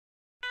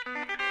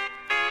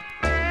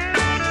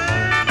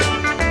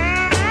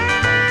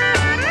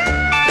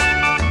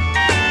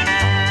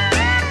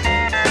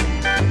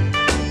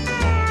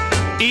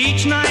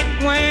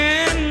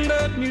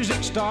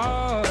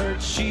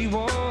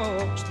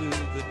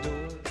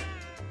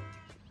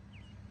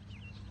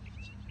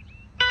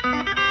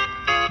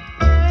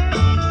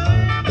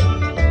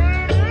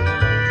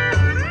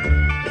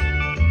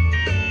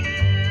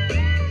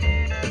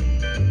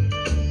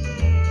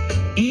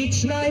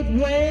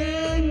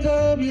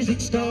music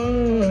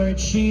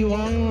starts, she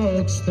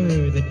walks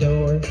through the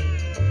door.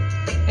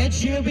 And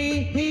she'll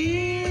be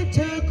here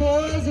till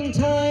closing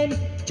time,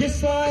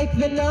 just like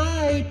the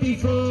night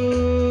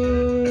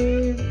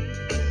before.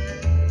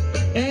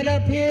 And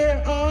up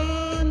here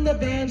on the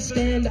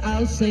bandstand,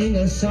 I'll sing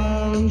a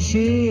song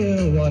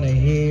she'll wanna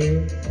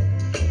hear.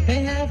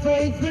 And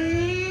halfway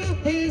through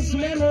his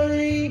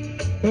memory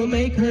will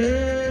make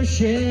her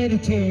shed a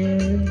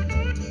tear.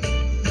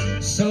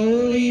 So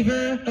leave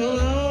her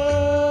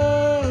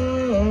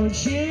alone,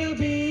 she'll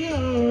be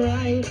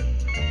alright.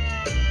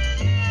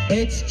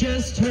 It's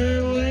just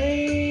her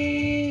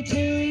way to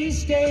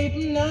escape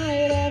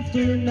night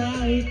after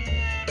night.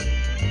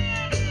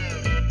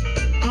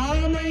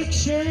 I'll make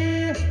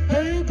sure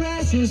her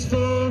glass is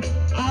full,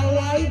 I'll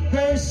light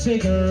her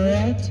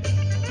cigarette.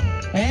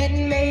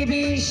 And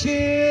maybe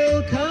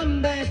she'll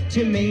come back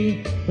to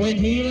me when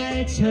he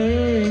lets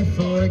her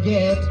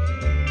forget.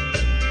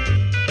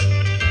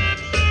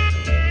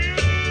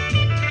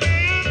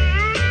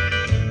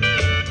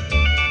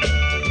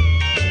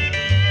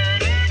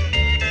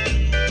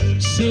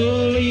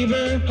 So leave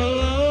her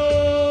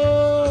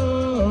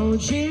alone,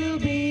 she'll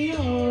be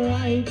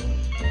alright.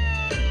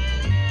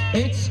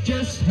 It's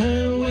just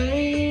her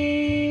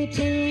way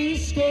to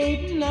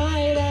escape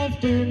night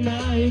after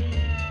night.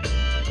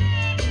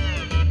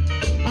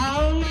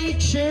 I'll make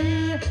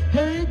sure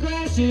her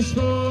glass is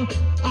full,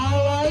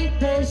 I'll light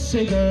her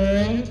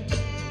cigarette.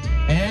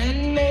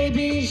 And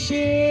maybe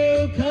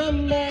she'll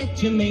come back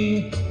to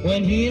me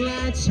when he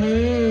lets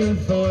her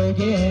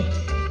forget.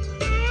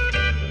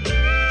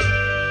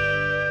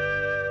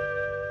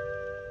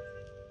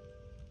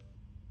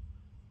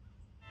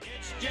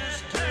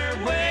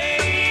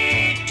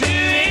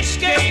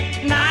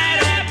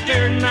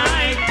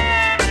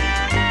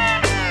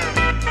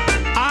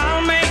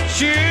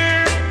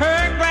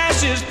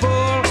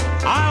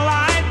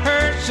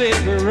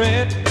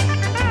 Cigarette.